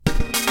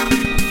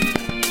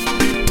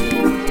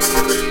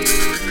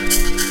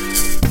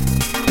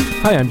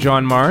Hi, I'm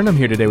John Marn. I'm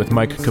here today with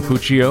Mike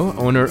Capuccio,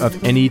 owner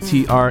of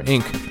N.E.T.R.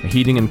 Inc., a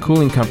heating and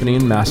cooling company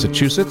in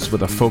Massachusetts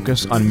with a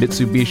focus on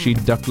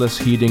Mitsubishi ductless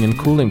heating and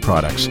cooling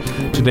products.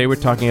 Today we're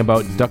talking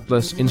about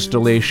ductless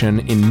installation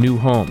in new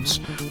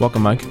homes.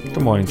 Welcome, Mike.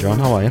 Good morning, John.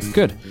 How are you?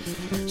 Good.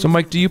 So,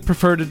 Mike, do you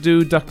prefer to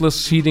do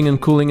ductless heating and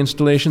cooling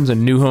installations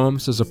in new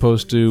homes as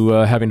opposed to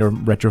having to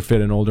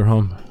retrofit an older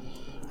home?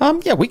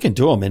 Yeah, we can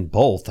do them in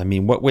both. I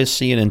mean, what we're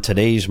seeing in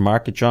today's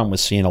market, John, we're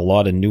seeing a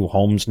lot of new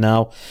homes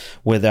now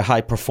where they're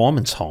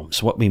high-performance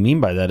homes. What we mean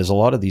by that is a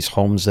lot of these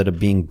homes that are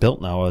being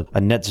built now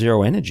are net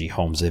zero energy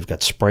homes. They've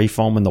got spray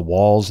foam in the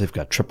walls. They've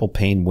got triple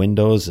pane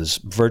windows. There's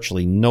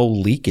virtually no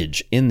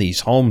leakage in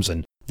these homes,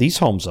 and these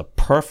homes are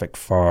perfect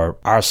for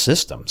our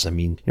systems. I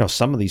mean,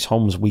 some of these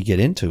homes we get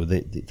into,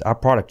 our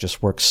product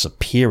just works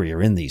superior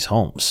in these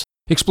homes.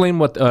 Explain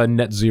what a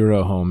net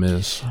zero home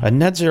is. A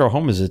net zero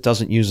home is it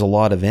doesn't use a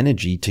lot of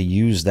energy to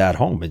use that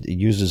home. It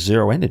uses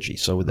zero energy.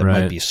 So there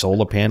might be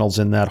solar panels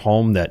in that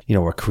home that,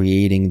 are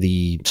creating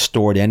the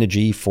stored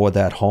energy for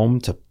that home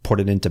to put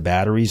it into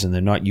batteries, and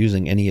they're not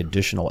using any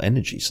additional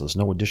energy. So there's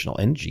no additional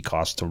energy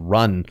cost to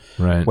run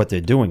what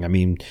they're doing. I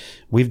mean,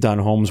 we've done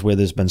homes where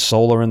there's been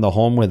solar in the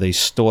home where they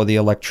store the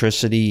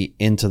electricity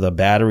into the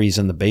batteries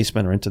in the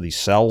basement or into these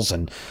cells,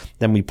 and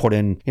then we put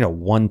in,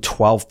 one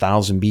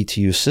 12,000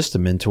 BTU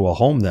system into a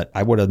home that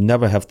I would have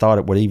never have thought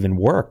it would even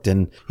worked.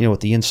 And,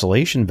 with the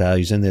insulation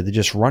values in there, they're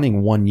just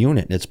running one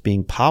unit and it's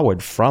being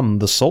powered from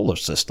the solar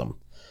system.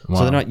 Wow.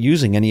 So they're not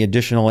using any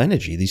additional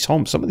energy. These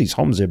homes, some of these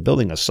homes they're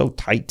building are so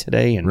tight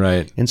today, and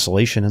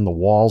insulation in the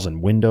walls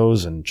and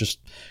windows, and just,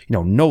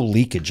 no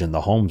leakage in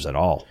the homes at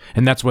all.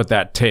 And that's what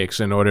that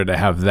takes in order to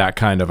have that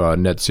kind of a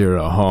net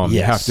zero home.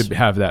 Yes. You have to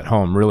have that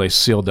home really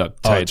sealed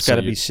up tight. Oh, it's got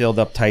to be sealed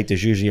up tight.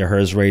 There's usually a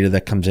HERS rater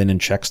that comes in and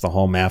checks the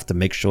home after,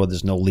 make sure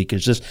there's no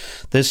leakage.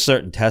 There's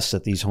certain tests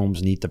that these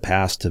homes need to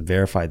pass to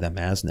verify them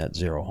as net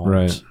zero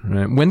homes.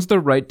 Right. When's the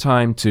right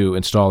time to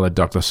install a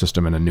ductless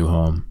system in a new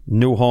home?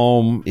 New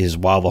home is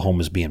while the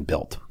home is being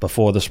built.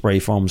 Before the spray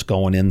foam's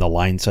going in, the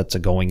line sets are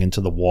going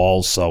into the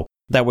walls. So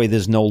that way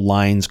there's no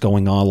lines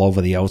going all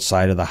over the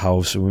outside of the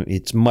house.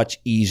 It's much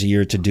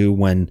easier to do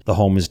when the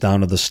home is down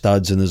to the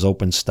studs and there's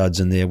open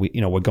studs in there.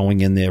 We're going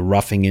in there,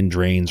 roughing in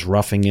drains,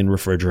 roughing in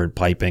refrigerant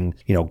piping,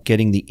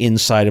 getting the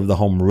inside of the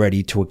home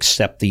ready to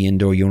accept the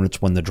indoor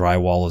units when the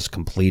drywall is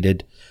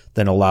completed.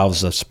 Then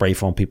allows the spray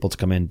foam people to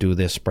come in, do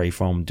their spray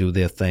foam, do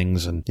their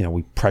things. And,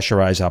 we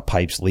pressurize our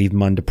pipes, leave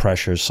them under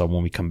pressure. So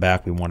when we come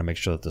back, we want to make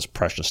sure that there's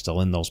pressure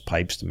still in those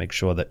pipes to make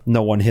sure that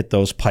no one hit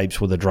those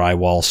pipes with a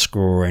drywall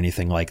screw or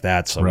anything like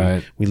that.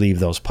 So we leave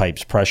those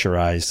pipes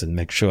pressurized and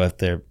make sure if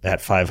they're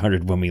at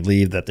 500 when we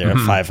leave, that they're at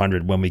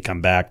 500 when we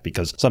come back.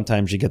 Because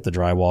sometimes you get the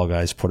drywall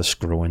guys put a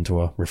screw into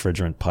a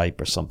refrigerant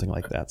pipe or something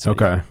like that. So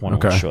you want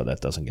to make sure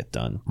that doesn't get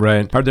done.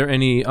 Right. Are there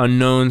any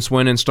unknowns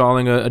when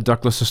installing a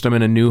ductless system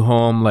in a new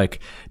home? Like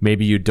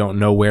maybe you don't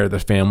know where the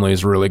family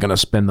is really going to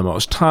spend the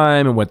most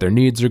time and what their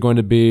needs are going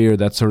to be, or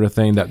that sort of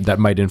thing that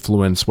might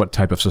influence what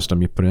type of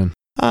system you put in?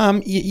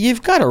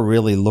 You've got to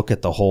really look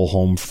at the whole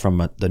home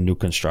from the new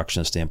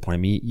construction standpoint. I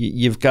mean,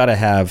 you've got to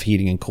have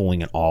heating and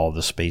cooling in all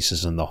the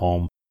spaces in the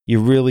home.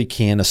 You really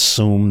can't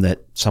assume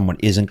that someone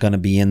isn't going to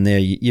be in there.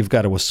 You've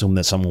got to assume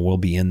that someone will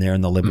be in there in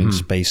the living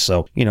space.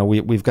 So,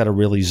 we've got to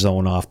really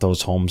zone off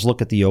those homes,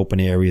 look at the open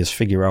areas,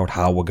 figure out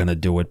how we're going to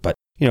do it. But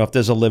if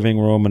there's a living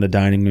room and a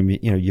dining room,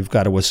 you've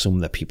got to assume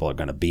that people are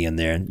going to be in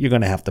there, and you're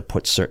going to have to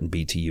put certain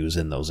BTUs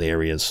in those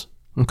areas.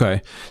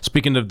 Okay.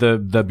 Speaking of the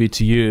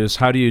BTUs,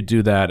 how do you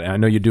do that? I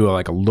know you do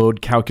a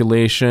load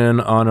calculation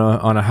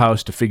on a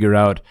house to figure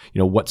out,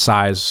 what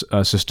size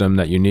system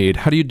that you need.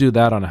 How do you do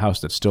that on a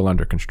house that's still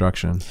under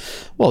construction?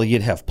 Well,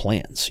 you'd have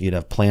plans. You'd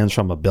have plans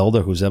from a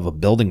builder who's ever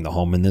building the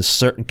home, and there's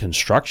certain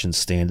construction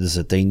standards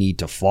that they need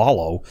to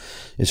follow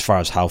as far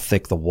as how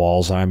thick the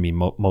walls are. I mean,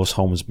 most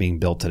homes being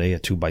built today are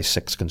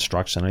 2x6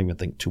 construction. I don't even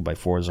think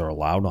 2x4s are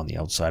allowed on the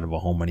outside of a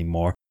home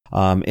anymore.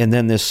 And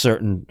then there's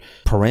certain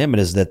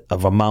parameters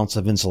of amounts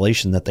of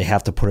insulation that they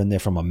have to put in there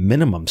from a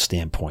minimum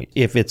standpoint.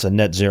 If it's a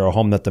net zero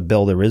home that the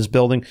builder is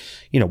building,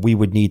 we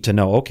would need to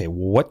know, okay,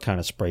 what kind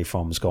of spray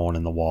foam is going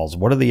in the walls?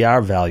 What are the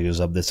R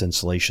values of this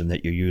insulation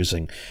that you're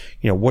using?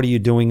 What are you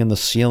doing in the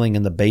ceiling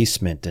in the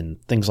basement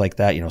and things like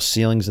that,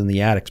 ceilings in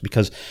the attics?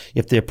 Because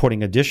if they're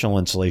putting additional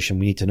insulation,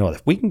 we need to know that.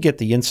 If we can get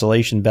the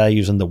insulation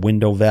values and the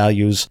window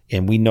values,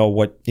 and we know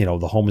what,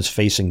 the home is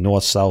facing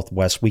north, south,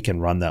 west, we can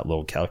run that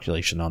load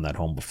calculation on that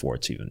home before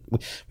it's even,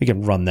 we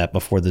can run that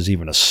before there's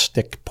even a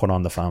stick put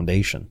on the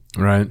foundation.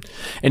 Right.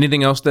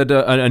 Anything else that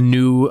a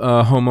new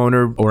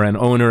homeowner or an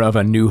owner of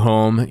a new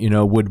home,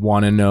 would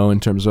want to know in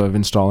terms of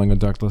installing a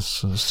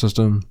ductless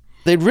system?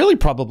 They'd really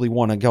probably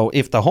want to go,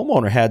 if the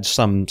homeowner had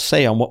some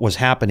say on what was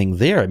happening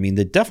there, I mean,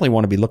 they'd definitely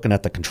want to be looking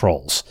at the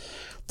controls.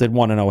 They'd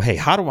want to know, hey,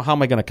 how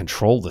am I going to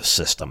control this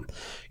system?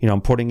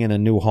 I'm putting in a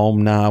new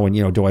home now,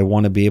 and, do I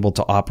want to be able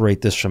to operate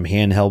this from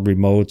handheld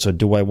remotes, or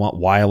do I want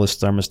wireless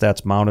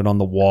thermostats mounted on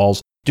the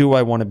walls? Do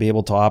I want to be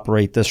able to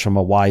operate this from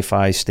a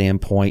Wi-Fi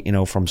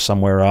standpoint, from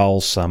somewhere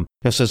else?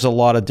 Because there's a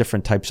lot of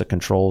different types of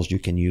controls you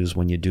can use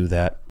when you do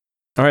that.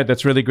 All right,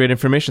 that's really great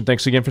information.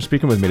 Thanks again for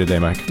speaking with me today,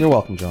 Mike. You're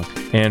welcome, John.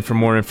 And for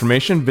more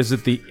information,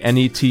 visit the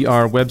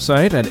N.E.T.R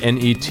website at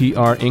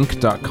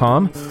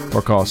netrinc.com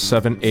or call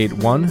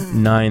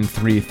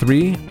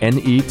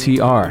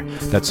 781-933-NETR.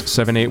 That's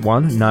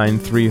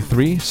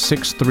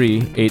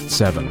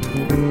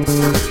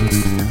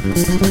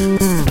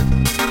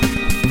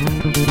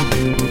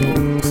 781-933-6387.